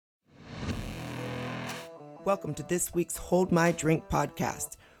Welcome to this week's Hold My Drink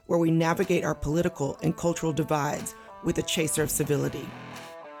podcast, where we navigate our political and cultural divides with a chaser of civility.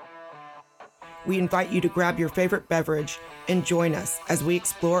 We invite you to grab your favorite beverage and join us as we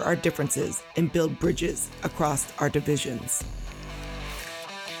explore our differences and build bridges across our divisions.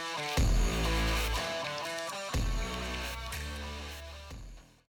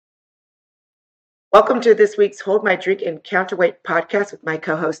 Welcome to this week's Hold My Drink and Counterweight podcast with my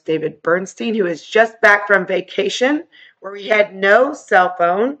co-host David Bernstein, who is just back from vacation where we had no cell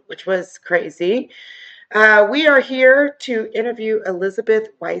phone, which was crazy. We are here to interview Elizabeth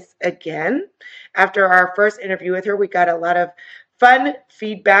Weiss again. After our first interview with her, we got a lot of fun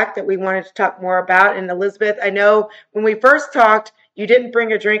feedback that we wanted to talk more about. And Elizabeth, I know when we first talked, you didn't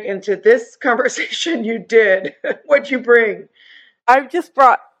bring a drink into this conversation. You did. What'd you bring? I've just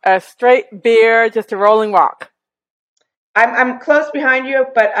brought a straight beer, just a rolling rock. I'm close behind you,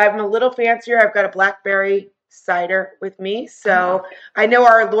 but I'm a little fancier. I've got a blackberry cider with me. So I know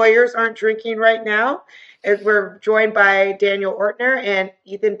our lawyers aren't drinking right now. As we're joined by Daniel Ortner and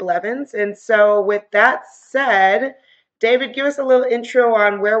Ethan Blevins. And so with that said, David, give us a little intro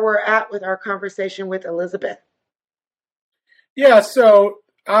on where we're at with our conversation with Elizabeth. Yeah, so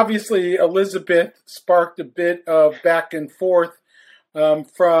obviously Elizabeth sparked a bit of back and forth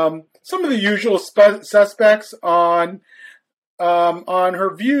from some of the usual suspects on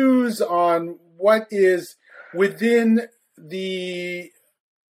her views on what is within the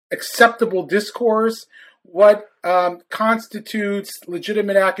acceptable discourse, what constitutes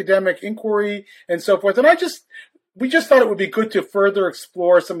legitimate academic inquiry, and so forth. And we just thought it would be good to further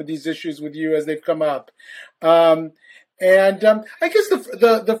explore some of these issues with you as they've come up. I guess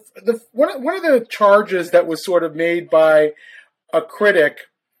the one of the charges that was sort of made by a critic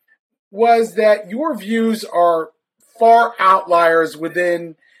was that your views are far outliers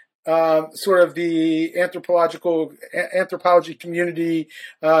within sort of the anthropology community,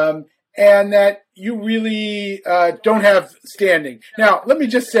 and that you really don't have standing. Now, let me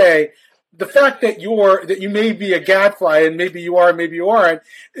just say, the fact that you may be a gadfly, and maybe you are, maybe you aren't,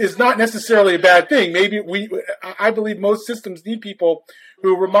 is not necessarily a bad thing. I believe most systems need people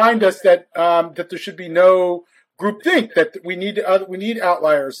who remind us that that there should be no groupthink, that we need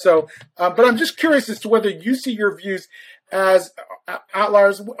outliers. So, but I'm just curious as to whether you see your views as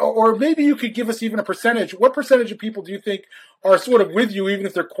outliers, or maybe you could give us even a percentage. What percentage of people do you think are sort of with you, even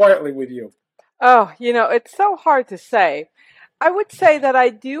if they're quietly with you? Oh, it's so hard to say. I would say that I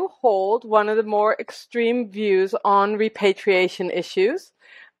do hold one of the more extreme views on repatriation issues,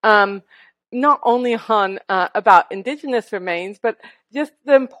 not only on about indigenous remains, but just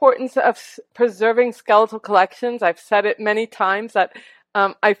the importance of preserving skeletal collections. I've said it many times that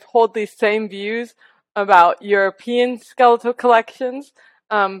I hold these same views about European skeletal collections.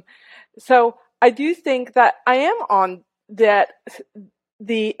 So I do think that I am on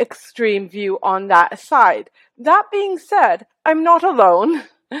the extreme view on that side. That being said, I'm not alone.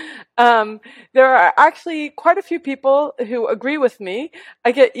 There are actually quite a few people who agree with me.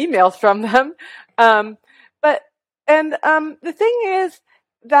 I get emails from them. The thing is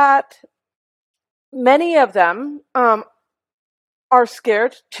that many of them are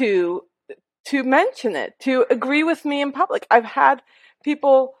scared to mention it, to agree with me in public. I've had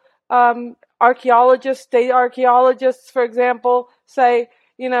people, archaeologists, state archaeologists, for example, say,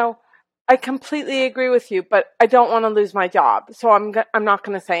 I completely agree with you, but I don't want to lose my job, so I'm not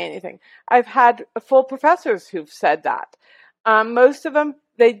going to say anything. I've had full professors who've said that. Most of them,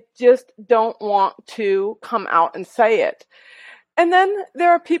 they just don't want to come out and say it. And then there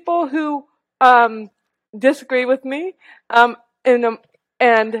are people who disagree with me and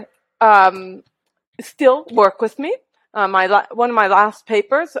still work with me. One of my last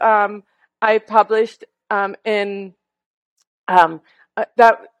papers I published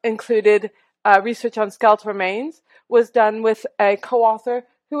that included research on skeletal remains, was done with a co-author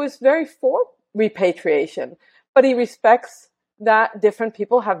who is very for repatriation, but he respects that different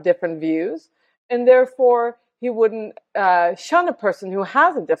people have different views, and therefore he wouldn't shun a person who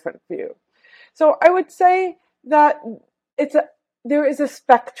has a different view. So I would say that there is a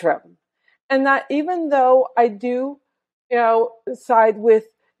spectrum, and that even though I do, side with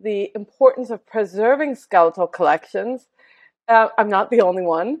the importance of preserving skeletal collections, I'm not the only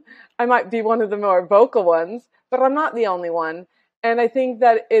one. I might be one of the more vocal ones, but I'm not the only one. And I think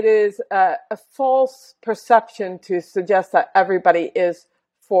that it is a false perception to suggest that everybody is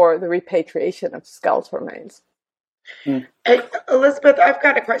for the repatriation of skeletal remains. Hey, Elizabeth, I've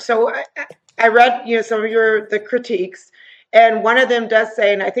got a question. So I read, some of the critiques, and one of them does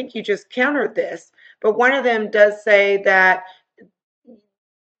say, and I think you just countered this, but one of them does say that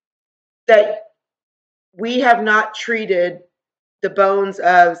we have not treated the bones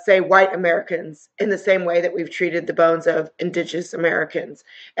of, say, white Americans in the same way that we've treated the bones of indigenous Americans.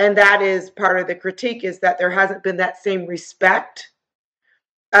 And that is part of the critique, is that there hasn't been that same respect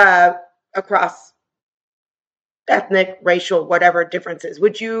across ethnic, racial, whatever differences.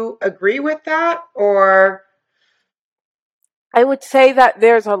 Would you agree with that? Or I would say that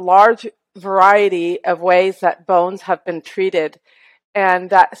there's a large variety of ways that bones have been treated, and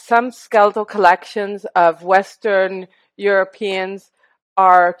that some skeletal collections of Western Europeans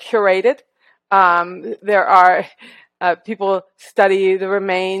are curated. There are people study the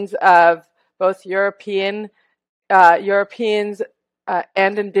remains of both Europeans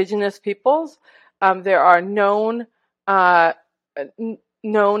and indigenous peoples. There are known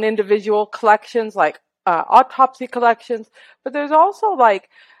individual collections, like autopsy collections, but there's also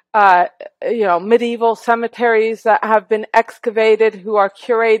medieval cemeteries that have been excavated, who are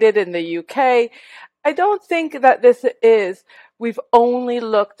curated in the UK. I don't think that we've only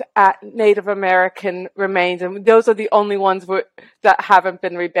looked at Native American remains, and those are the only ones that haven't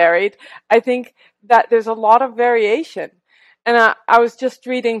been reburied. I think that there's a lot of variation. And I was just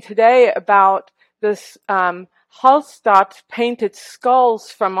reading today about this Hallstatt painted skulls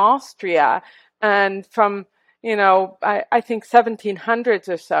from Austria, and from, I think 1700s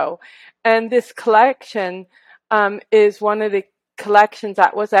or so. And this collection is one of the collections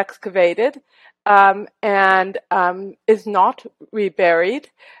that was excavated and is not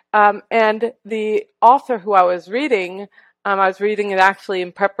reburied. And the author who I was reading it actually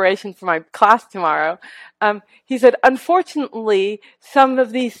in preparation for my class tomorrow. He said, unfortunately, some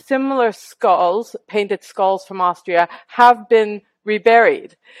of these similar skulls, painted skulls from Austria, have been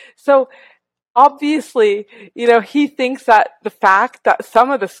reburied. So obviously, he thinks that the fact that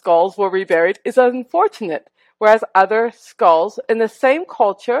some of the skulls were reburied is unfortunate, whereas other skulls in the same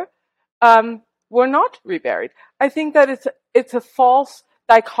culture were not reburied. I think that it's a false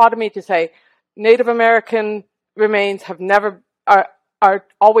dichotomy to say Native American remains are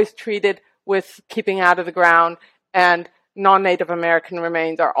always treated with keeping out of the ground, and non-Native American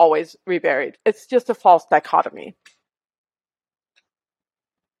remains are always reburied. It's just a false dichotomy.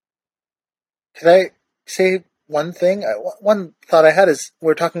 Can I say one thing? One thought I had is,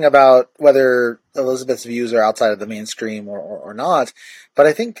 we're talking about whether Elizabeth's views are outside of the mainstream or not, but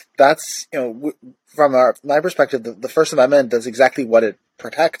I think that's, from my perspective, the First Amendment does exactly what it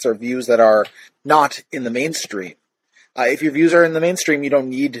protects, are views that are not in the mainstream. If your views are in the mainstream, you don't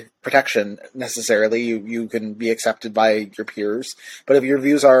need protection necessarily. You can be accepted by your peers. But if your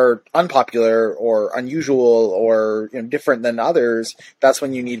views are unpopular or unusual or different than others, that's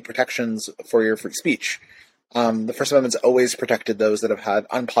when you need protections for your free speech. The First Amendment's always protected those that have had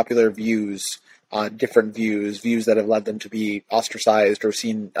unpopular views, different views that have led them to be ostracized or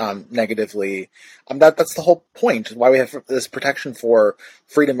seen negatively. That's the whole point, why we have this protection for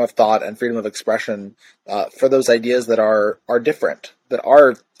freedom of thought and freedom of expression, for those ideas that are different, that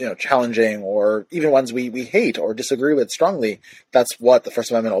are challenging, or even ones we hate or disagree with strongly. That's what the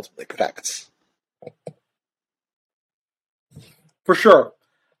First Amendment ultimately protects. For sure.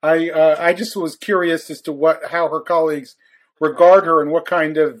 I just was curious as to how her colleagues regard her and what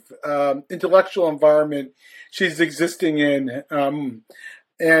kind of intellectual environment she's existing in. And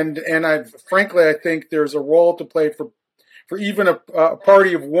I think there's a role to play for even a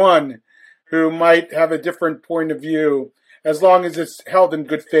party of one who might have a different point of view, as long as it's held in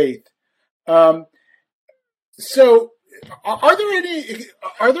good faith. So, are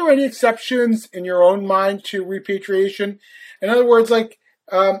there any exceptions in your own mind to repatriation? In other words,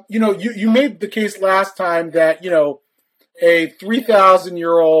 you made the case last time that a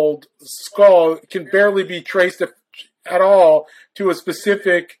 3,000-year-old skull can barely be traced at all to a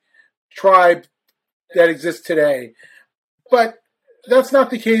specific tribe that exists today. But that's not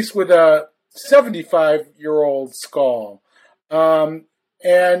the case with a 75-year-old skull.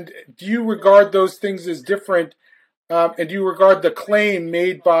 And do you regard those things as different? And do you regard the claim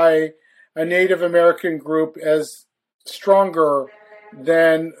made by a Native American group as stronger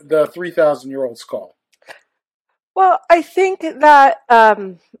than the 3,000-year-old skull? Well, I think that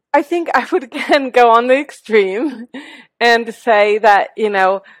I would again go on the extreme and say that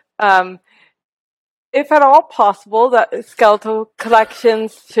if at all possible, that skeletal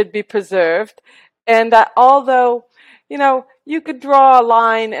collections should be preserved, and that although you could draw a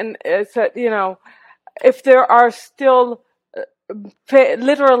line, and if there are still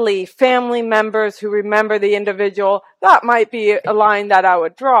literally family members who remember the individual, that might be a line that I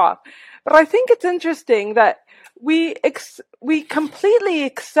would draw. But I think it's interesting that we completely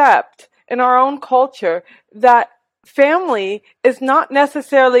accept in our own culture that family is not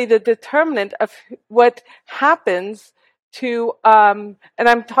necessarily the determinant of what happens to, and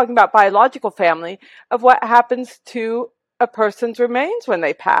I'm talking about biological family, of what happens to a person's remains when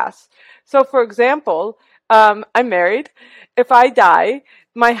they pass. So, for example, I'm married. If I die,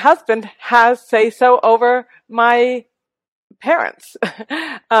 my husband has say-so over my parents,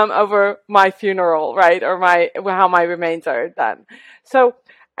 over my funeral, right, or how my remains are done. So,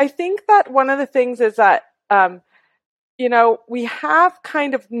 I think that one of the things is that we have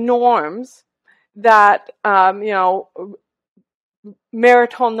kind of norms that,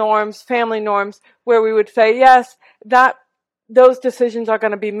 marital norms, family norms, where we would say, yes, that those decisions are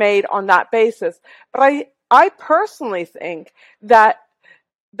going to be made on that basis. But I personally think that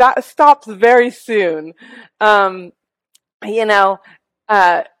stops very soon. Uh,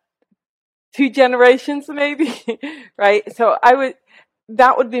 2 generations maybe, right? So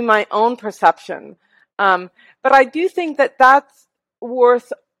that would be my own perception. But I do think that that's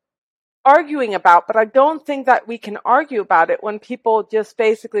worth arguing about, but I don't think that we can argue about it when people just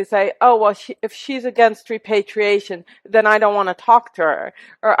basically say, oh, well, if she's against repatriation, then I don't want to talk to her,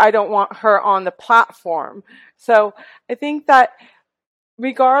 or I don't want her on the platform. So I think that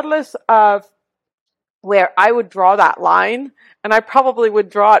regardless of where I would draw that line, and I probably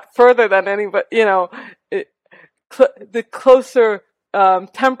would draw it further than anybody, the closer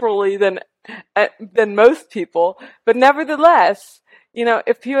temporally than most people, but nevertheless,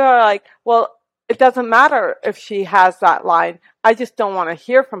 if people are like, well, it doesn't matter if she has that line, I just don't want to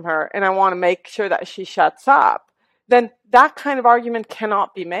hear from her and I want to make sure that she shuts up, then that kind of argument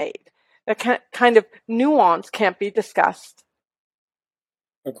cannot be made. That kind of nuance can't be discussed.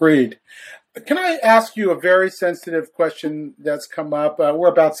 Agreed. Can I ask you a very sensitive question that's come up? We're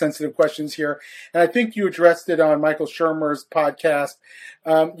about sensitive questions here, and I think you addressed it on Michael Shermer's podcast.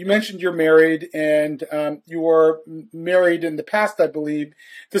 You mentioned you're married, and you were married in the past, I believe,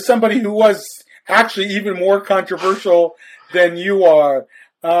 to somebody who was actually even more controversial than you are.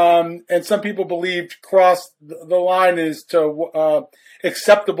 And some people believed cross the line as to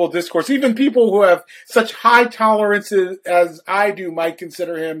acceptable discourse. Even people who have such high tolerances as I do might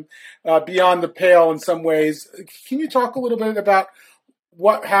consider him beyond the pale in some ways. Can you talk a little bit about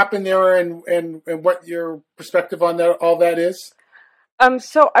what happened there and what your perspective on that, all that is?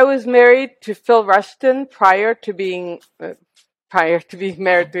 So I was married to Phil Rushton prior to being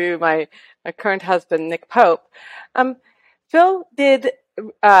married to my current husband, Nick Pope. Phil did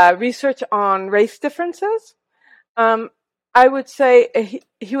research on race differences. I would say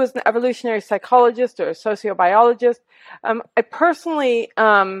he was an evolutionary psychologist or a sociobiologist. I personally,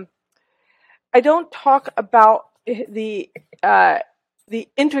 I don't talk about the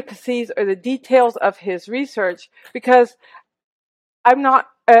intricacies or the details of his research because I'm not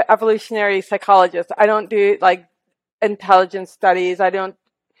an evolutionary psychologist. I don't do like intelligence studies. I don't,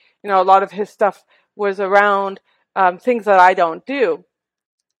 a lot of his stuff was around things that I don't do.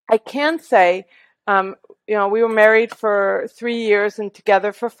 I can say, we were married for 3 years and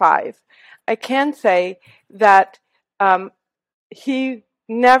together for 5. I can say that he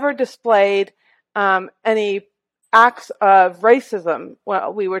never displayed any acts of racism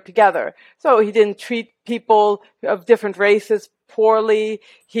while we were together. So he didn't treat people of different races poorly.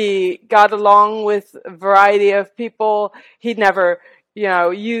 He got along with a variety of people. He never,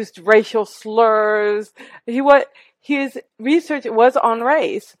 used racial slurs. His research was on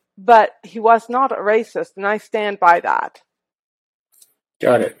race, but he was not a racist, and I stand by that.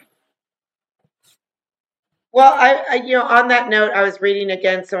 Got it. Well, I on that note, I was reading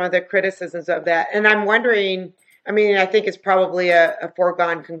again some of the criticisms of that, and I'm wondering, I think it's probably a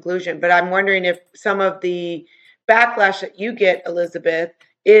foregone conclusion, but I'm wondering if some of the backlash that you get, Elizabeth,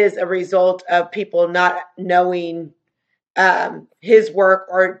 is a result of people not knowing his work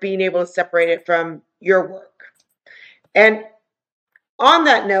or being able to separate it from your work. And on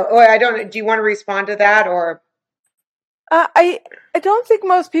that note, do you want to respond to that or? I don't think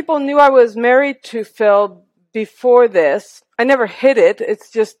most people knew I was married to Phil before this. I never hid it.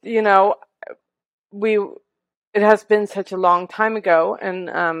 It's just, it has been such a long time ago.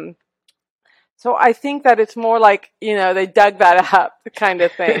 And so I think that it's more like, they dug that up kind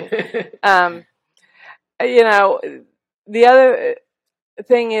of thing. The other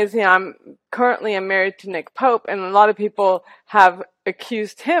thing is, I'm married to Nick Pope, and a lot of people have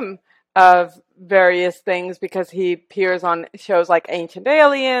accused him of various things because he appears on shows like Ancient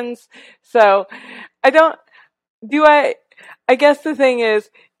Aliens. So I guess the thing is,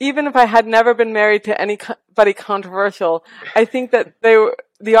 even if I had never been married to anybody controversial, I think that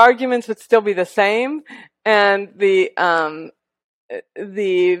the arguments would still be the same, and the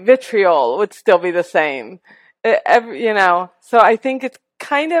vitriol would still be the same. So I think it's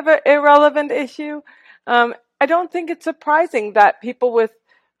kind of an irrelevant issue. I don't think it's surprising that people with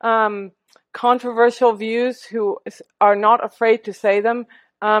controversial views who are not afraid to say them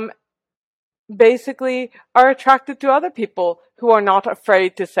basically are attracted to other people who are not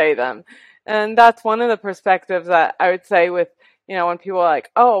afraid to say them. And that's one of the perspectives that I would say with, when people are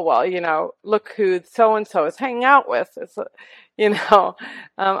like, oh, well, look who so-and-so is hanging out with. It's,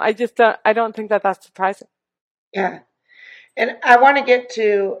 I don't think that that's surprising. Yeah. And I want to get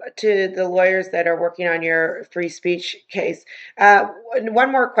to the lawyers that are working on your free speech case.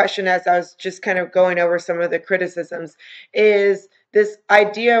 One more question, as I was just kind of going over some of the criticisms, is this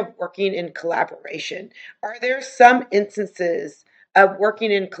idea of working in collaboration. Are there some instances of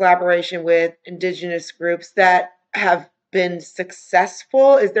working in collaboration with Indigenous groups that have been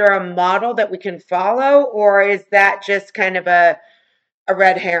successful? Is there a model that we can follow, or is that just kind of a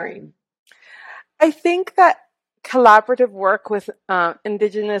red herring? I think that collaborative work with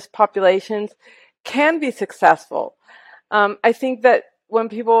Indigenous populations can be successful. I think that when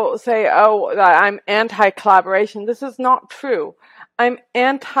people say, oh, I'm anti-collaboration, this is not true. I'm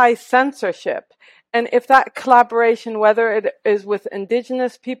anti-censorship. And if that collaboration, whether it is with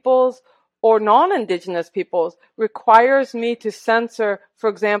Indigenous peoples or non-Indigenous peoples, requires me to censor, for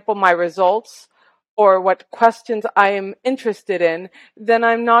example, my results or what questions I am interested in, then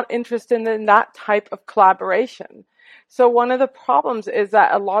I'm not interested in that type of collaboration. So one of the problems is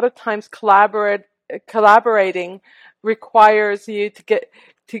that a lot of times collaborating requires you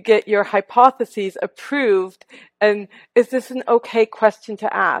to get your hypotheses approved. And is this an okay question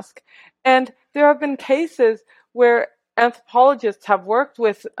to ask? And there have been cases where anthropologists have worked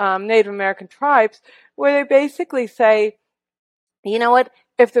with Native American tribes where they basically say, you know what,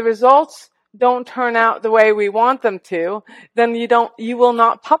 if the results don't turn out the way we want them to, then you will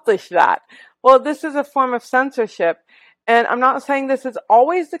not publish that. Well, this is a form of censorship. And I'm not saying this is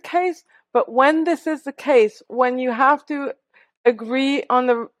always the case, but when this is the case, when you have to agree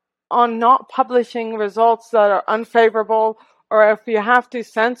on not publishing results that are unfavorable, or if you have to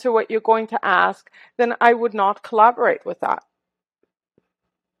censor what you're going to ask, then I would not collaborate with that.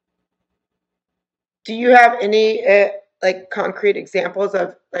 Do you have any concrete examples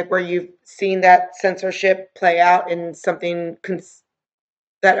of where you've seen that censorship play out in something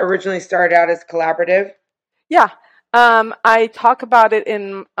that originally started out as collaborative? Yeah, I talk about it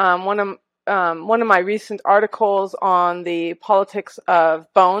in one of my recent articles on the politics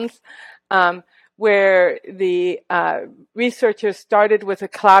of bones, where the researchers started with a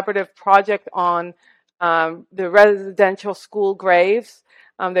collaborative project on the residential school graves.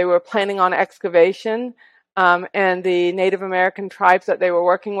 They were planning on excavation, and the Native American tribes that they were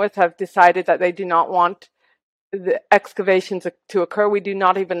working with have decided that they do not want the excavations to occur. We do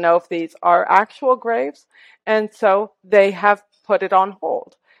not even know if these are actual graves, and so they have put it on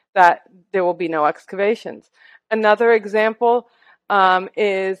hold, that there will be no excavations. Another example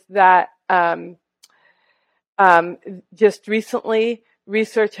is that just recently,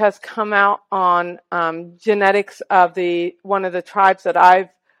 research has come out on genetics of one of the tribes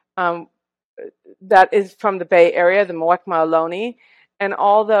that that is from the Bay Area, the Muwekma-Ohlone. And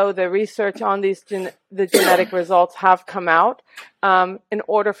although the research on the genetic results have come out, in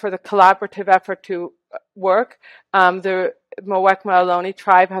order for the collaborative effort to work, the Muwekma-Ohlone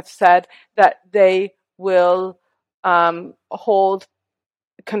tribe have said that they will hold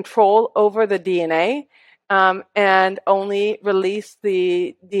control over the DNA and only release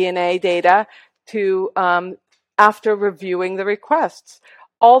the DNA data to after reviewing the requests.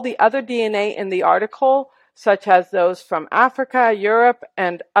 All the other DNA in the article, such as those from Africa, Europe,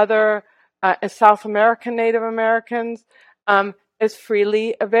 and other South American Native Americans, is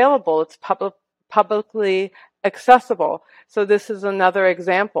freely available. It's publicly accessible. So this is another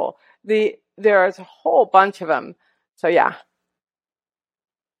example. There is a whole bunch of them. So yeah.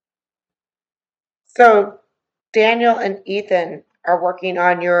 So Daniel and Ethan are working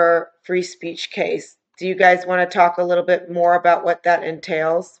on your free speech case. Do you guys want to talk a little bit more about what that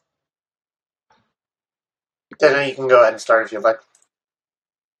entails? Daniel, you can go ahead and start if you'd like.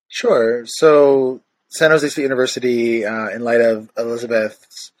 Sure. So San Jose State University, in light of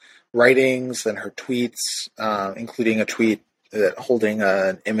Elizabeth's writings and her tweets, including a tweet holding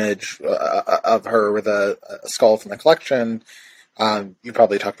an image of her with a skull from the collection. You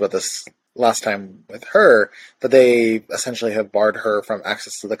probably talked about this last time with her, but they essentially have barred her from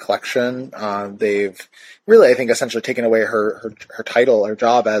access to the collection. They've really, I think, essentially taken away her title, her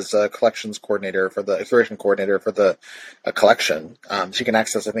job as a collections coordinator for the curation coordinator for the collection. She can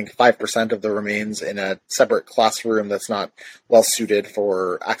access, I think, 5% of the remains in a separate classroom that's not well suited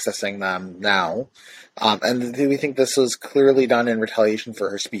for accessing them now. And we think this was clearly done in retaliation for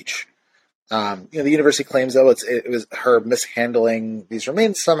her speech. The university claims, though, it was her mishandling these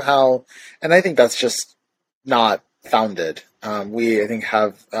remains somehow, and I think that's just not founded. We, I think,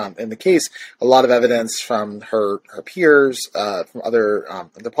 have in the case a lot of evidence from her peers, from other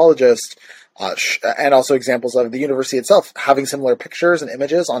anthropologists, and also examples of the university itself having similar pictures and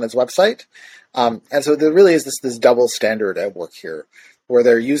images on its website. And so there really is this double standard at work here, where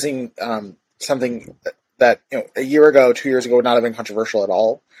they're using something that a year ago, 2 years ago, would not have been controversial at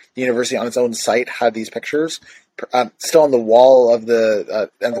all. The university on its own site had these pictures still on the wall of the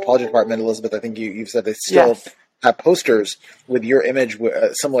anthropology department. Elizabeth, I think you've said they still have posters with your image,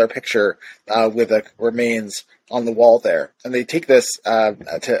 a similar picture with the remains on the wall there. And they take this and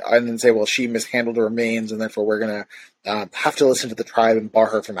then say, well, she mishandled the remains, and therefore we're going to have to listen to the tribe and bar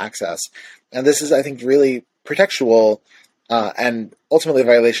her from access. And this is, I think, really pretextual and ultimately a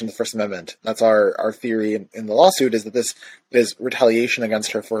violation of the First Amendment. That's our theory in the lawsuit, is that this is retaliation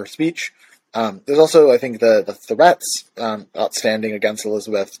against her for her speech. There's also, I think, the threats outstanding against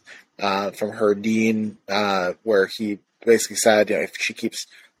Elizabeth from her dean, where he basically said, if she keeps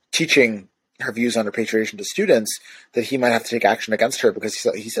teaching her views on repatriation to students, that he might have to take action against her because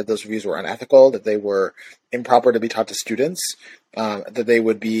he said those views were unethical, that they were improper to be taught to students, that they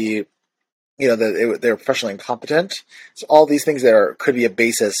would be that they're professionally incompetent. So all these things could be a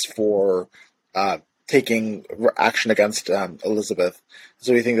basis for taking action against Elizabeth.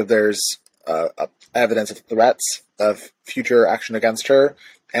 So we think that there's evidence of threats of future action against her,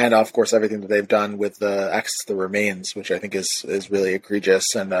 and of course everything that they've done with the access to the remains, which I think is really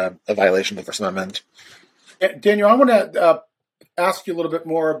egregious and a violation of the First Amendment. Daniel, I want to ask you a little bit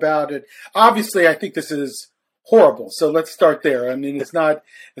more about it. Obviously, I think this is horrible. So let's start there. I mean, that's not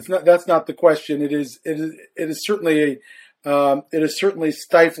the question. It is certainly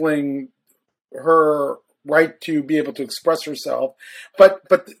stifling her right to be able to express herself. But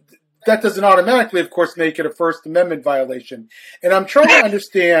that doesn't automatically, of course, make it a First Amendment violation. And I'm trying to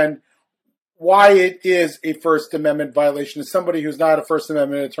understand why it is a First Amendment violation as somebody who's not a First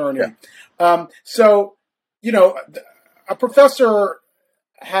Amendment attorney. Yeah. A professor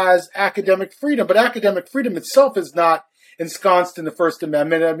has academic freedom, but academic freedom itself is not ensconced in the First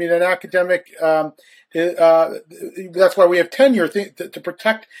Amendment. I mean, an academic, that's why we have tenure to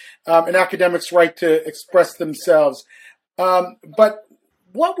protect an academic's right to express themselves. But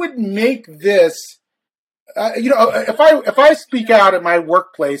what would make this, if I speak out at my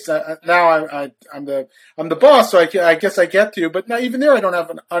workplace, now I'm the boss, so I guess I get to, but now even there I don't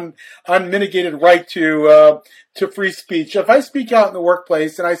have an unmitigated right to free speech. If I speak out in the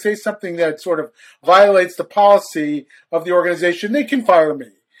workplace and I say something that sort of violates the policy of the organization, they can fire me.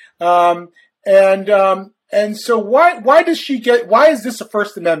 And so why is this a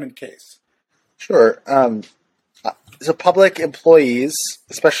First Amendment case? Sure. So public employees,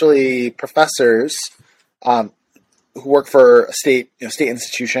 especially professors, who work for a state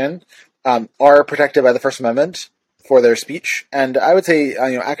institution, are protected by the First Amendment for their speech. And I would say,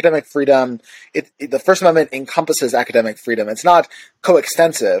 academic freedom, the First Amendment encompasses academic freedom. It's not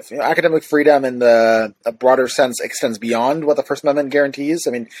coextensive. Academic freedom in a broader sense extends beyond what the First Amendment guarantees.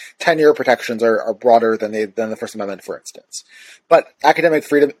 I mean, tenure protections are broader than the First Amendment, for instance. But academic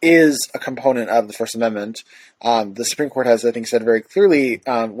freedom is a component of the First Amendment. The Supreme Court has, I think, said very clearly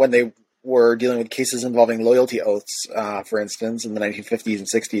when they were dealing with cases involving loyalty oaths, for instance, in the 1950s and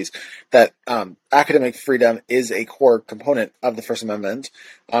 60s, that academic freedom is a core component of the First Amendment,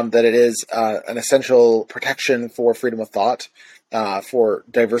 that it is an essential protection for freedom of thought, for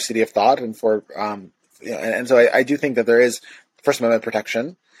diversity of thought, and for and so I do think that there is First Amendment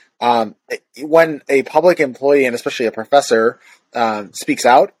protection. When a public employee, and especially a professor, speaks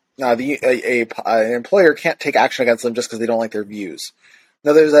out, an employer can't take action against them just because they don't like their views.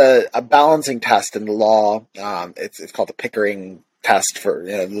 Now, there's a balancing test in the law. It's called the Pickering test for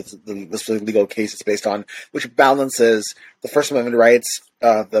this legal case it's based on, which balances the First Amendment rights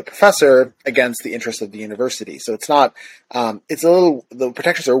of the professor against the interests of the university. So it's not. The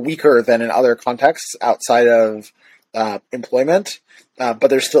protections are weaker than in other contexts outside of employment, but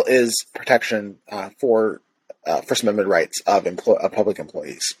there still is protection for First Amendment rights of public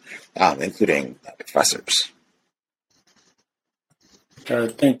employees, including professors.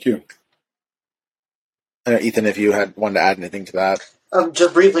 Thank you. Ethan, if you had wanted to add anything to that.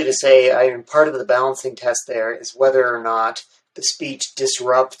 Just briefly to say, part of the balancing test there is whether or not the speech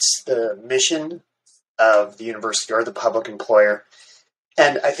disrupts the mission of the university or the public employer.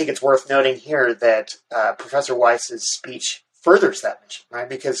 And I think it's worth noting here that Professor Weiss's speech furthers that mission, right?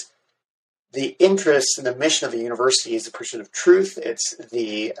 Because the interest and the mission of the university is the pursuit of truth. It's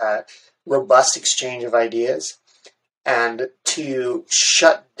the robust exchange of ideas. And to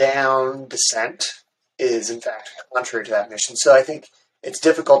shut down dissent is, in fact, contrary to that mission. So I think it's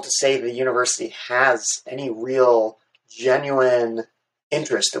difficult to say the university has any real, genuine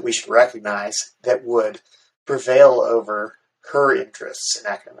interest that we should recognize that would prevail over her interests in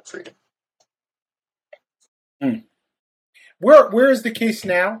academic freedom. Where is the case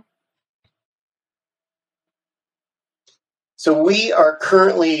now? So we are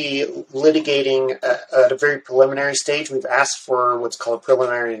currently litigating at a very preliminary stage. We've asked for what's called a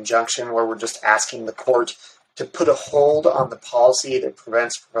preliminary injunction, where we're just asking the court to put a hold on the policy that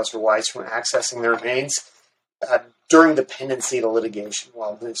prevents Professor Weiss from accessing the remains during the pendency of the litigation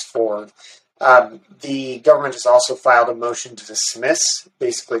while it moves forward. The government has also filed a motion to dismiss,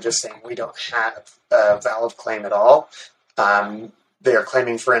 basically just saying we don't have a valid claim at all. They are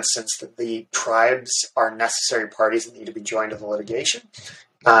claiming, for instance, that the tribes are necessary parties that need to be joined to the litigation.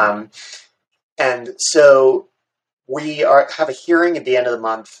 And so we have a hearing at the end of the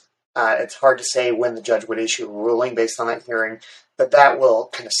month. It's hard to say when the judge would issue a ruling based on that hearing, but that will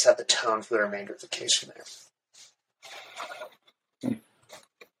kind of set the tone for the remainder of the case from there.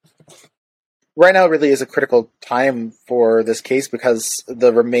 Right now really is a critical time for this case because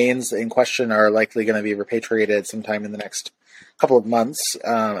the remains in question are likely going to be repatriated sometime in the next couple of months.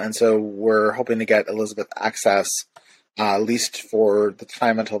 And so we're hoping to get Elizabeth access, at least for the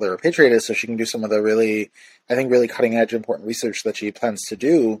time until they're repatriated, so she can do some of the really cutting edge, important research that she plans to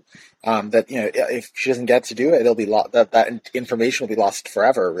do. That, if she doesn't get to do it, it'll be that information will be lost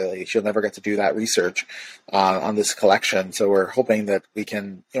forever. Really, she'll never get to do that research on this collection. So we're hoping that we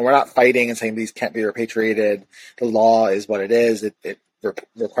can. We're not fighting and saying these can't be repatriated. The law is what it is. It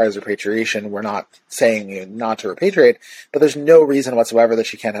requires repatriation. We're not saying not to repatriate, but there's no reason whatsoever that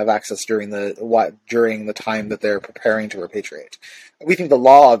she can't have access during the time that they're preparing to repatriate. We think the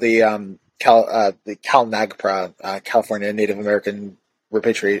law, the CalNAGPRA, California Native American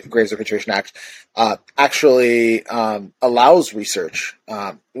Graves Repatriation Act, actually allows research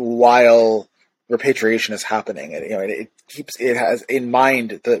while repatriation is happening. It has in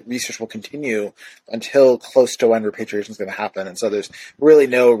mind that research will continue until close to when repatriation is going to happen, and so there's really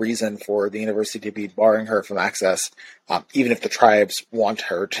no reason for the university to be barring her from access, even if the tribes want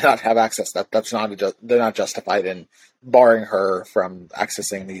her to not have access. They're not justified in barring her from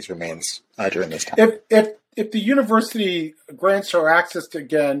accessing these remains during this time. If the university grants her access to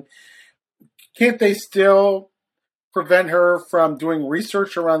again, can't they still prevent her from doing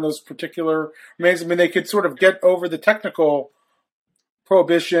research around those particular remains? I mean, they could sort of get over the technical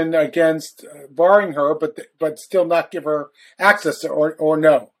prohibition against barring her, but still not give her access, or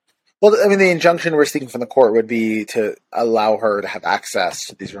no? Well, I mean, the injunction we're seeking from the court would be to allow her to have access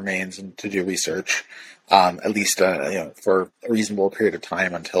to these remains and to do research, at least for a reasonable period of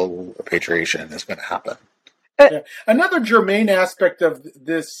time until repatriation is going to happen. Yeah. Another germane aspect of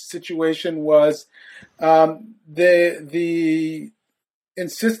this situation was the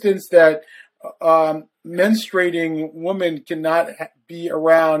insistence that menstruating women cannot be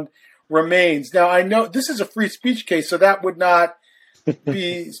around remains. Now, I know this is a free speech case, so that would not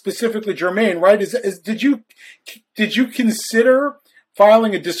be specifically germane, right? Did you consider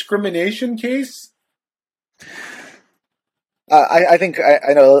filing a discrimination case? I think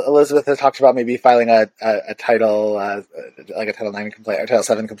I know Elizabeth has talked about maybe filing a title like a Title IX complaint or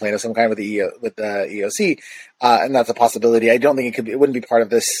Title VII complaint of some kind with the EOC, and that's a possibility. I don't think it wouldn't be part of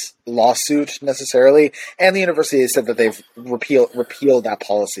this lawsuit necessarily. And the university has said that they've repealed that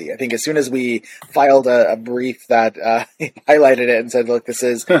policy. I think as soon as we filed a brief that highlighted it and said, "Look, this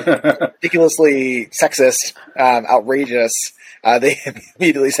is ridiculously sexist, outrageous." They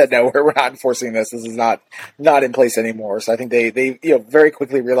immediately said, "No, we're not enforcing this. This is not in place anymore." So I think they very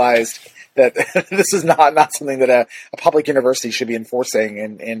quickly realized that this is not something that a public university should be enforcing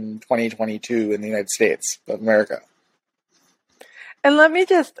in 2022 in the United States of America. And let me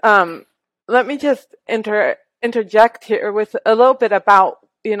just interject here with a little bit about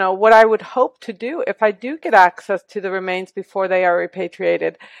what I would hope to do if I do get access to the remains before they are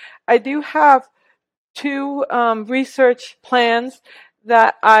repatriated. I do have two research plans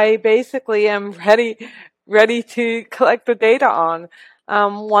that I basically am ready to collect the data on.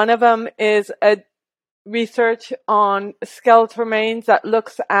 One of them is a research on skeletal remains that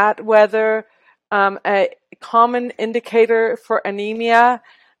looks at whether a common indicator for anemia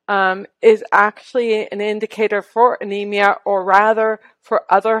is actually an indicator for anemia, or rather for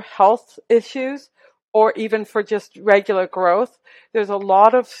other health issues, or even for just regular growth. There's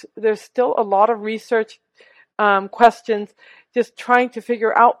still a lot of research questions, just trying to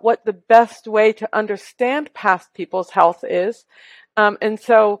figure out what the best way to understand past people's health is. And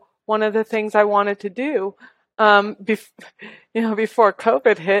so one of the things I wanted to do before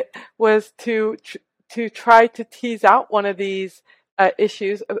COVID hit was to try to tease out one of these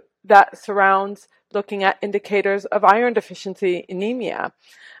issues that surrounds looking at indicators of iron deficiency anemia.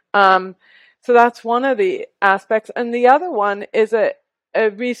 So that's one of the aspects. And the other one is a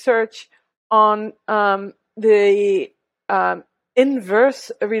research on the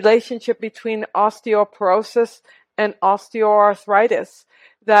inverse relationship between osteoporosis and osteoarthritis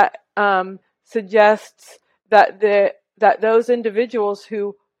that suggests that those individuals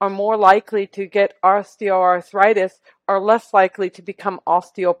who are more likely to get osteoarthritis are less likely to become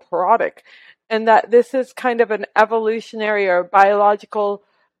osteoporotic, and that this is kind of an evolutionary or biological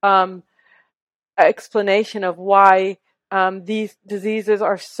explanation of why these diseases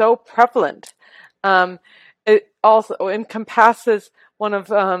are so prevalent. It also encompasses one of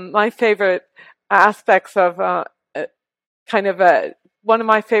my favorite aspects of one of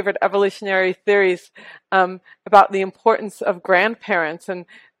my favorite evolutionary theories about the importance of grandparents, and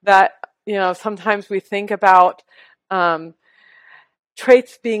that sometimes we think about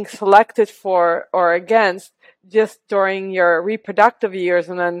traits being selected for or against just during your reproductive years,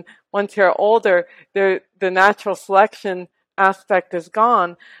 and then once you're older, the natural selection aspect is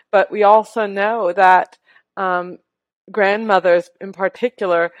gone. But we also know that grandmothers in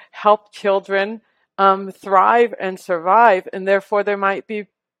particular help children thrive and survive, and therefore there might be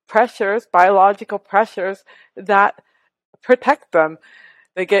biological pressures that protect them.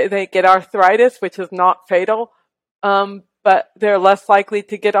 They get arthritis, which is not fatal, but they're less likely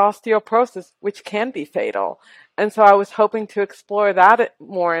to get osteoporosis, which can be fatal. And so I was hoping to explore that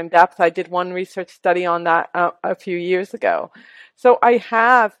more in depth. I did one research study on that a few years ago. So I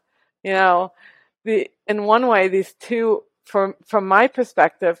have, in one way, these two, from my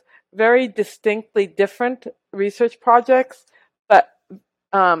perspective, very distinctly different research projects, but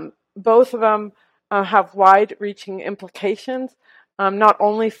both of them have wide-reaching implications, not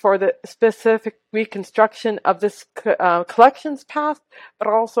only for the specific reconstruction of this collections past, but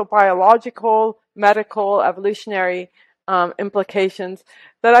also biological, medical, evolutionary implications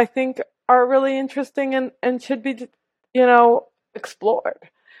that I think are really interesting and should be, explored.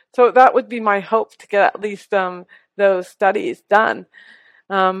 So that would be my hope, to get at least those studies done.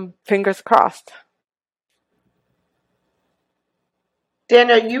 Fingers crossed.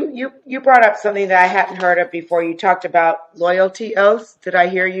 Daniel, you brought up something that I hadn't heard of before. You talked about loyalty oaths. Did I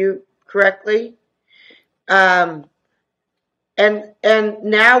hear you correctly? And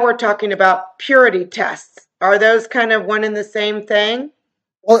now we're talking about purity tests. Are those kind of one and the same thing?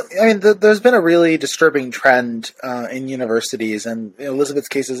 Well, I mean, there's been a really disturbing trend in universities, and Elizabeth's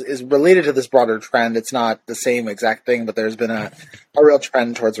case is related to this broader trend. It's not the same exact thing, but there's been a real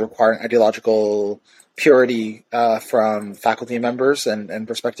trend towards requiring ideological purity from faculty members and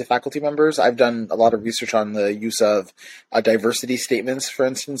prospective faculty members. I've done a lot of research on the use of diversity statements, for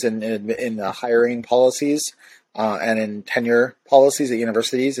instance, in hiring policies. And in tenure policies at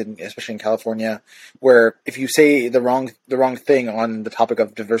universities, and especially in California, where if you say the wrong thing on the topic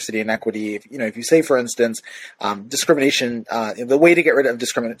of diversity and equity, if you say, for instance, discrimination, the way to get rid of to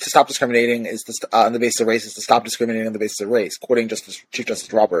stop discriminating is on the basis of race is to stop discriminating on the basis of race, quoting Chief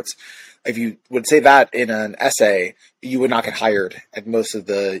Justice Roberts. If you would say that in an essay, you would not get hired at most of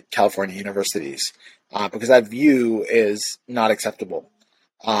the California universities because that view is not acceptable.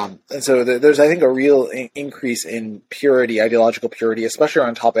 And so there's, I think, a real increase in purity, ideological purity, especially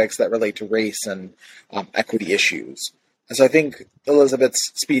around topics that relate to race and equity issues. And so I think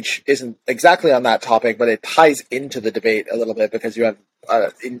Elizabeth's speech isn't exactly on that topic, but it ties into the debate a little bit, because you have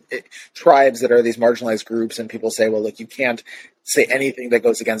tribes that are these marginalized groups, and people say, well, look, you can't say anything that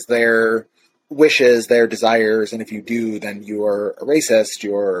goes against their wishes, their desires, and if you do, then you're a racist,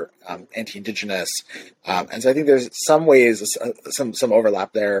 you're anti-indigenous, and so I think there's some ways, some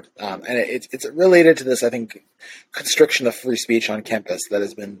overlap there, and it's related to this, I think, constriction of free speech on campus that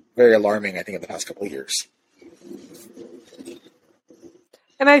has been very alarming, I think, in the past couple of years.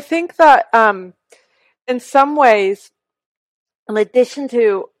 And I think that in some ways, in addition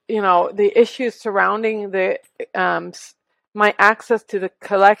to the issues surrounding the my access to the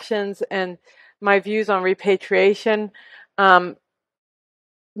collections and my views on repatriation,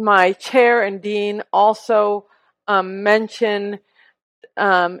 my chair and dean also mention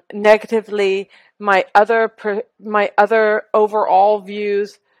negatively my other overall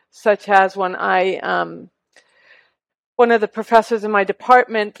views, such as when one of the professors in my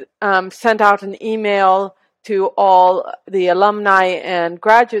department sent out an email to all the alumni and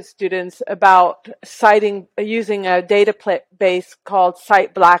graduate students about using a database called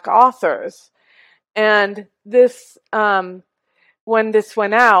Cite Black Authors. And this, when this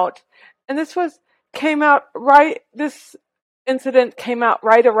went out, and this incident came out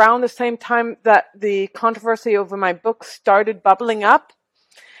right around the same time that the controversy over my book started bubbling up.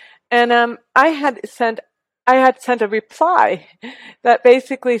 And I had sent a reply that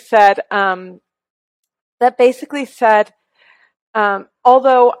basically said,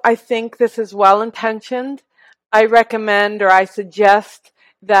 although I think this is well intentioned, I recommend or I suggest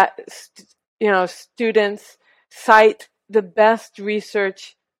that students cite the best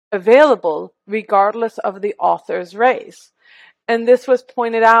research available, regardless of the author's race. And this was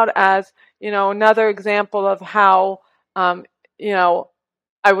pointed out as another example of how I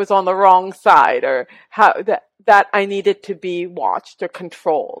was on the wrong side, or how that I needed to be watched or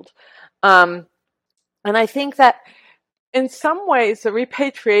controlled. And I think that in some ways the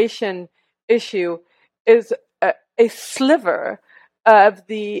repatriation issue is a sliver of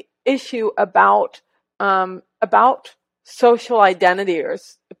the issue about social identity or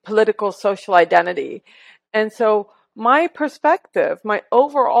political social identity. And so my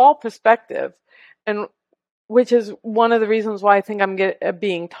overall perspective, and which is one of the reasons why I think I'm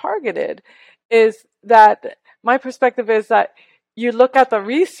being targeted, is that my perspective is that you look at the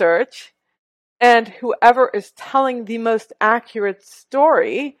research, and whoever is telling the most accurate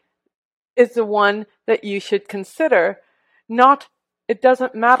story is the one that you should consider. It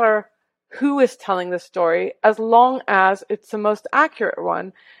doesn't matter who is telling the story, as long as it's the most accurate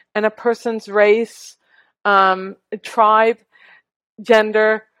one, and a person's race, tribe,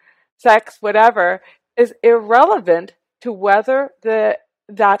 gender, sex, whatever, is irrelevant to whether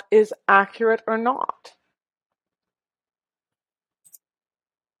that is accurate or not.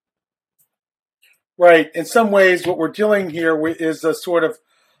 Right. In some ways, what we're dealing here with is a sort of,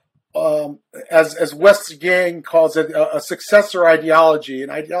 as Weiss calls it, a successor ideology, an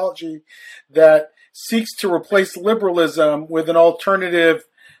ideology that seeks to replace liberalism with an alternative.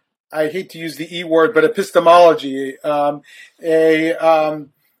 I hate to use the E word, but epistemology, a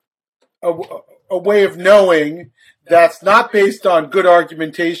way of knowing that's not based on good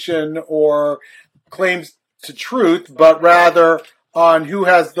argumentation or claims to truth, but rather on who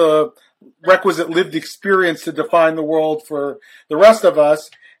has the requisite lived experience to define the world for the rest of us.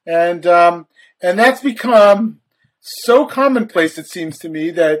 And that's become so commonplace, it seems to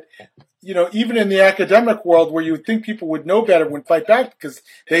me, that even in the academic world, where you would think people would know better, would fight back because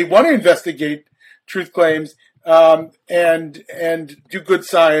they want to investigate truth claims and do good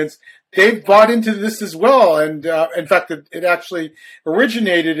science, they've bought into this as well. And in fact, it actually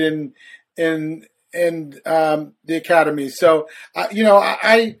originated in the academy. So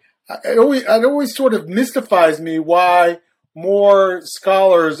it always sort of mystifies me why more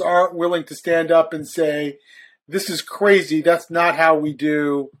scholars aren't willing to stand up and say, this is crazy. That's not how we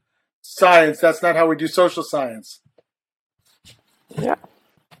do science. That's not how we do social science. Yeah.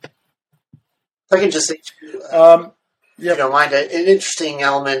 If I can just say, if you don't mind, an interesting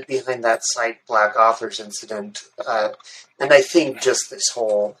element behind that Cite Black Authors incident, and I think just this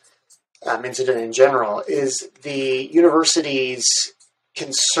whole incident in general, is the university's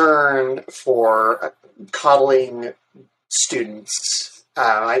concern for coddling students.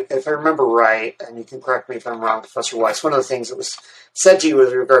 If I remember right, and you can correct me if I'm wrong, Professor Weiss, one of the things that was said to you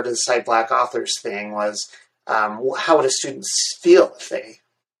with regard to the Cite Black Authors thing was, how would a student feel if they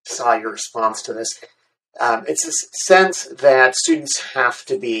saw your response to this? It's a sense that students have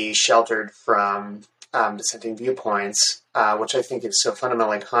to be sheltered from dissenting viewpoints, which I think is so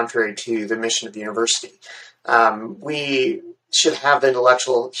fundamentally contrary to the mission of the university. We should have the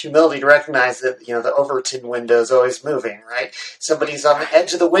intellectual humility to recognize that, the Overton window is always moving, right? Somebody's on the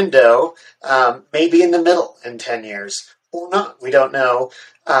edge of the window, maybe in the middle in 10 years, or not. We don't know.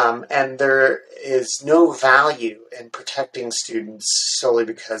 And there is no value in protecting students solely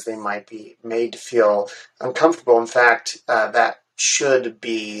because they might be made to feel uncomfortable. In fact, that should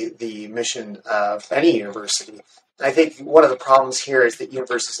be the mission of any university. I think one of the problems here is that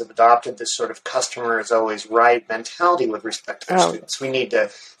universities have adopted this sort of customer is always right mentality with respect to their students. We need to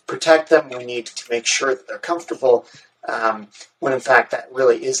protect them. We need to make sure that they're comfortable, when in fact that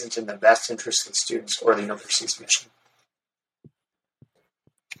really isn't in the best interest of the students or the university's mission.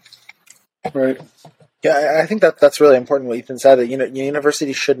 Right. Yeah, I think that's really important what Ethan said. That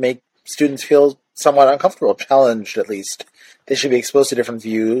universities should make students feel somewhat uncomfortable, challenged at least. They should be exposed to different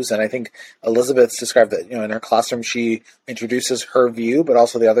views. And I think Elizabeth's described that, in her classroom, she introduces her view, but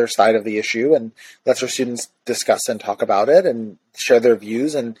also the other side of the issue, and lets her students discuss and talk about it and share their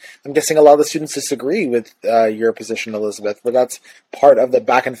views. And I'm guessing a lot of the students disagree with your position, Elizabeth, but that's part of the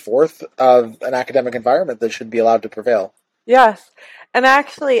back and forth of an academic environment that should be allowed to prevail. Yes. And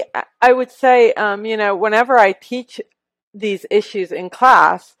actually, I would say, whenever I teach these issues in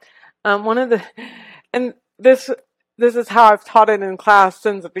class, and this is how I've taught it in class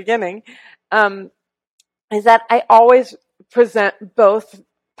since the beginning, is that I always present both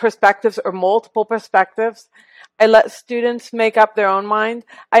perspectives or multiple perspectives. I let students make up their own mind.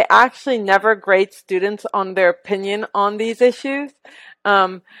 I actually never grade students on their opinion on these issues.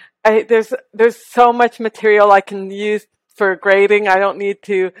 There's so much material I can use for grading. I don't need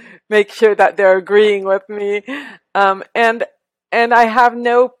to make sure that they're agreeing with me. And I have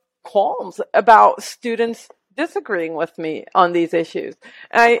no qualms about students disagreeing with me on these issues.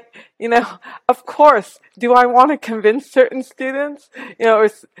 Of course, do I want to convince certain students? Or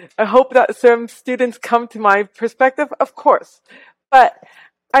I hope that some students come to my perspective. Of course. But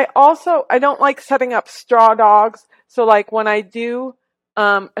I don't like setting up straw dogs. So like when I do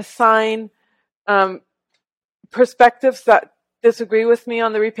assign perspectives that disagree with me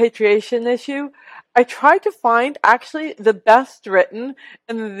on the repatriation issue, I try to find actually the best written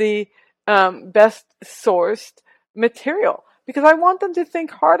and the best sourced material, because I want them to think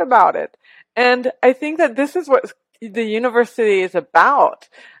hard about it. And I think that this is what the university is about.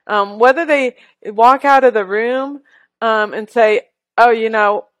 Whether they walk out of the room and say,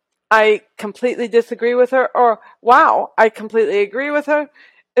 oh, I completely disagree with her, or wow, I completely agree with her,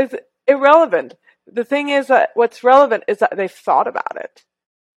 is irrelevant. The thing is that what's relevant is that they've thought about it.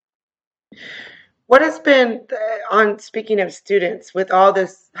 What has been, speaking of students, with all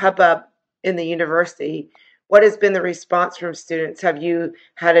this hubbub in the university, what has been the response from students? Have you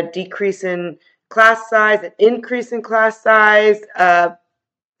had a decrease in class size, an increase in class size,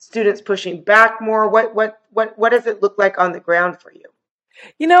 students pushing back more? What does it look like on the ground for you?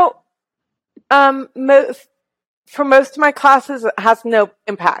 For most of my classes, it has no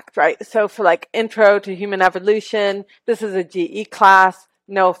impact, right? So for like Intro to Human Evolution, this is a GE class,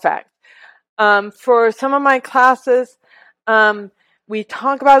 no effect. For some of my classes, we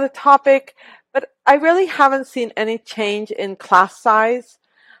talk about the topic, but I really haven't seen any change in class size.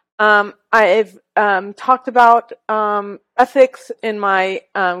 I've talked about ethics in my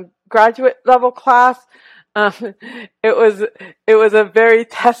graduate level class. It was a very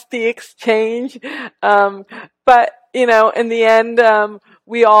testy exchange, but in the end,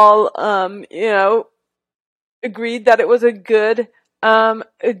 we all agreed that it was a good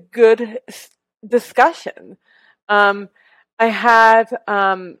discussion. I had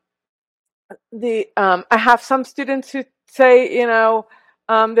I have some students who say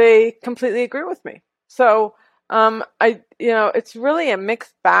they completely agree with me. So it's really a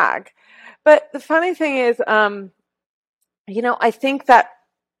mixed bag. But the funny thing is, I think that,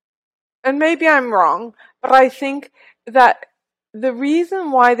 and maybe I'm wrong, but I think that the other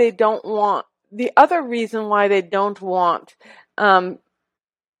reason why they don't want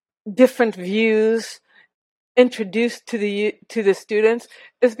different views introduced to the students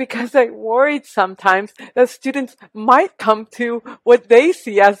is because they're worried sometimes that students might come to what they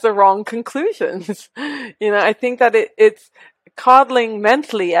see as the wrong conclusions. I think that it's coddling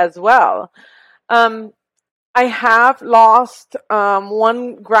mentally as well. I have lost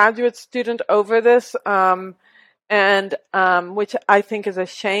one graduate student over this, and which I think is a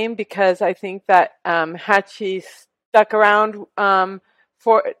shame, because I think that had she stuck around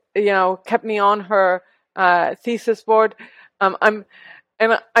kept me on her thesis board. And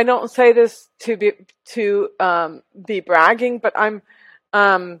I don't say this to be bragging, but I'm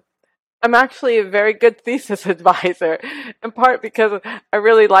actually a very good thesis advisor, in part because I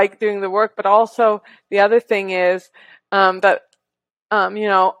really like doing the work, but also the other thing is that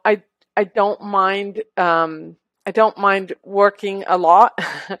I don't mind. I don't mind working a lot.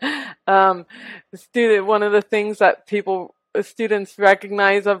 One of the things that students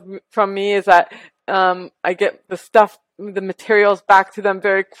recognize from me is that I get the materials back to them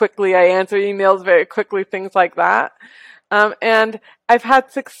very quickly. I answer emails very quickly, things like that. And I've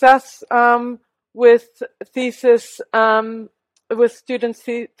had success with thesis, with students'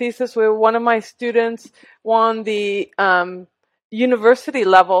 thesis, where one of my students won the university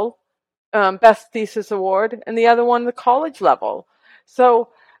level best thesis award, and the other one the college level. So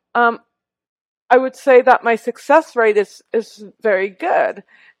I would say that my success rate is very good,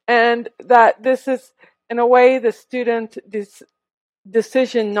 and that this is, in a way, the student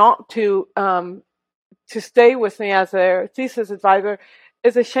decision not to stay with me as a thesis advisor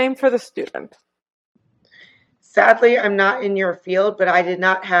is a shame for the student. Sadly, I'm not in your field, but I did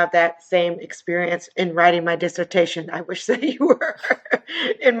not have that same experience in writing my dissertation. I wish that you were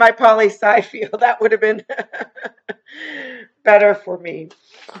in my poli-sci field. That would have been better for me.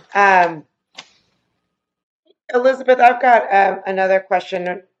 Elizabeth, I've got another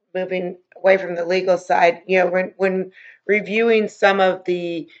question, moving away from the legal side. When reviewing some of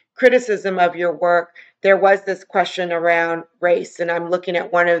the criticism of your work, there was this question around race, and I'm looking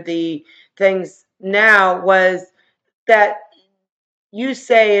at one of the things now was that you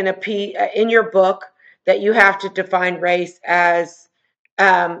say in your book that you have to define race as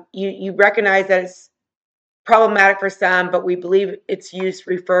you recognize that it's problematic for some, but we believe its use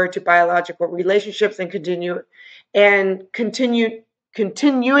refer to biological relationships and continue it.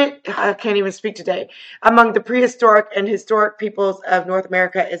 I can't even speak today. Among the prehistoric and historic peoples of North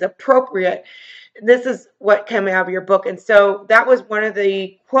America is appropriate. This is what came out of your book. And so that was one of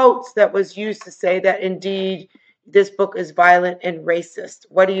the quotes that was used to say that indeed this book is violent and racist.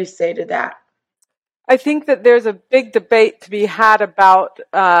 What do you say to that? I think that there's a big debate to be had about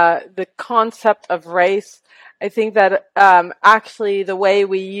the concept of race. I think that actually the way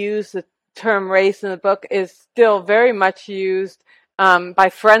we use the term race in the book is still very much used by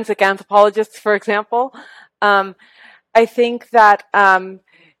forensic anthropologists, for example. I think that a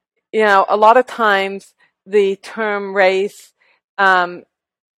lot of times the term race, the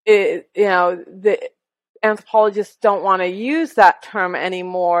anthropologists don't want to use that term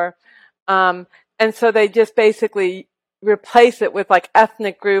anymore. And so they just basically replace it with like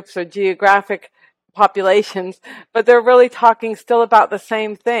ethnic groups or geographic populations, but they're really talking still about the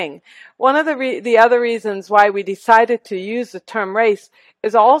same thing. One of the other reasons why we decided to use the term race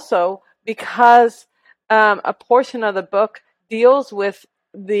is also because a portion of the book deals with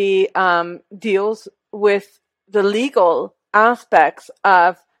the legal aspects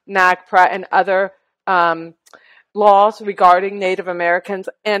of NAGPRA and other laws regarding Native Americans,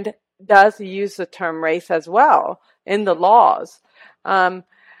 and does use the term race as well in the laws. I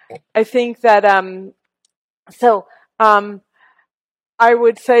think that I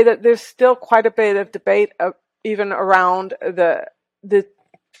would say that there's still quite a bit of debate even around the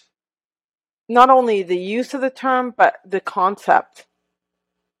not only the use of the term but the concept.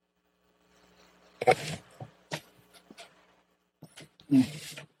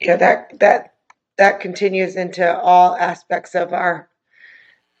 Yeah, that continues into all aspects of our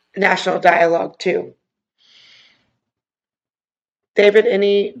national dialogue too. David,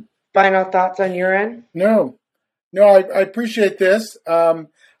 any final thoughts on your end? No, I appreciate this. I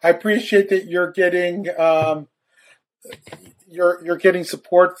appreciate that you're getting you're getting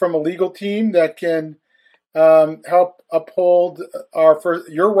support from a legal team that can help uphold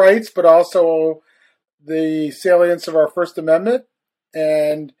your rights, but also the salience of our First Amendment,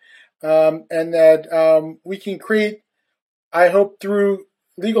 and that we can create, I hope, through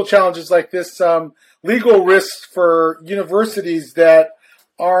legal challenges like this, legal risks for universities that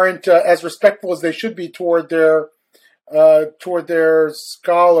aren't as respectful as they should be toward their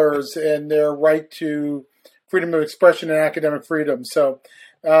scholars and their right to freedom of expression and academic freedom. So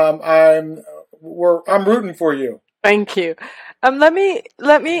I'm rooting for you. Thank you. Let me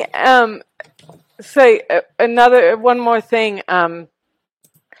say one more thing.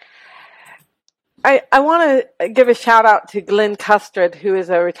 I want to give a shout out to Glenn Custard, who is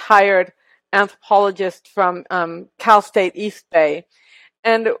a retired anthropologist from Cal State East Bay.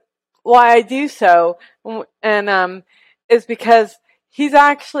 And why I do so is because he's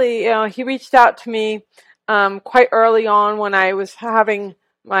actually, he reached out to me quite early on when I was having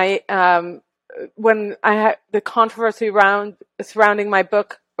my, when I had the controversy surrounding my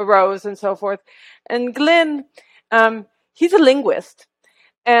book arose and so forth. And Glenn, he's a linguist.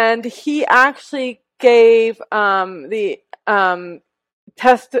 And he actually gave he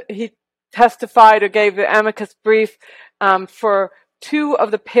testified or gave the amicus brief for two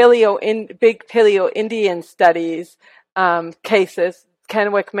of the big Paleo Indian studies cases,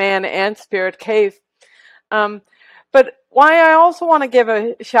 Kennewick Man and Spirit Cave. But why I also want to give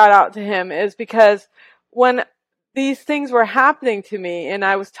a shout out to him is because when these things were happening to me and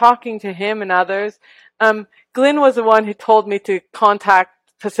I was talking to him and others, Glenn was the one who told me to contact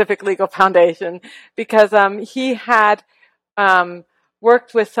Pacific Legal Foundation because he had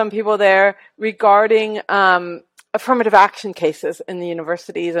worked with some people there regarding affirmative action cases in the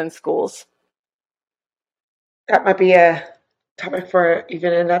universities and schools. That might be a topic for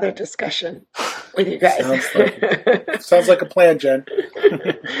even another discussion with you guys. Sounds like a plan, Jen.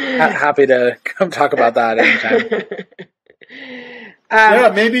 Happy to come talk about that anytime.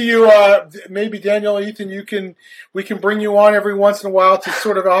 Yeah, maybe Daniel, Ethan, we can bring you on every once in a while to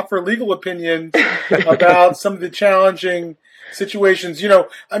sort of offer legal opinions about some of the challenging situations.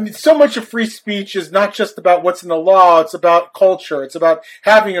 I mean, so much of free speech is not just about what's in the law. It's about culture. It's about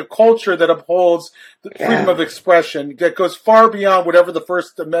having a culture that upholds the freedom of expression that goes far beyond whatever the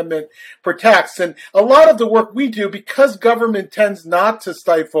First Amendment protects. And a lot of the work we do, because government tends not to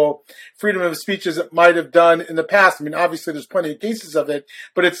stifle freedom of speech as it might have done in the past. I mean, obviously there's plenty of cases of it,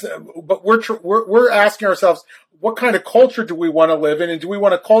 but we're asking ourselves, what kind of culture do we want to live in? And do we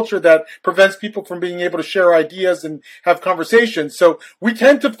want a culture that prevents people from being able to share ideas and have conversations? So we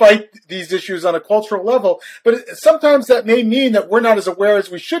tend to fight these issues on a cultural level, but sometimes that may mean that we're not as aware as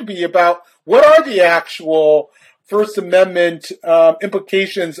we should be about what are the actual First Amendment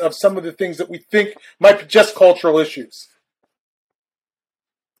implications of some of the things that we think might be just cultural issues.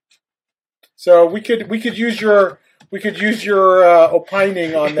 So we could use your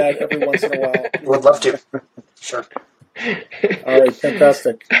opining on that every once in a while. Would love to. Sure. All right,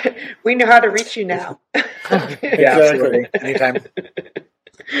 fantastic. We know how to reach you now. Yeah, absolutely. Anytime.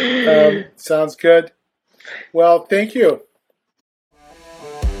 Sounds good. Well, thank you.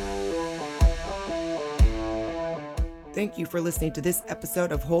 Thank you for listening to this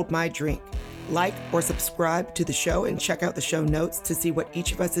episode of Hold My Drink. Like or subscribe to the show and check out the show notes to see what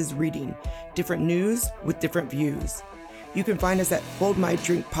each of us is reading. Different news with different views. You can find us at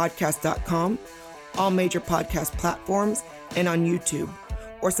holdmydrinkpodcast.com, all major podcast platforms, and on YouTube.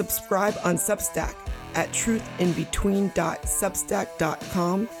 Or subscribe on Substack at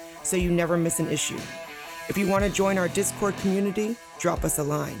truthinbetween.substack.com so you never miss an issue. If you want to join our Discord community, drop us a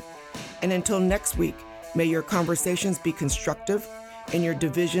line. And until next week, may your conversations be constructive and your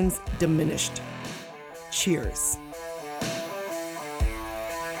divisions diminished. Cheers.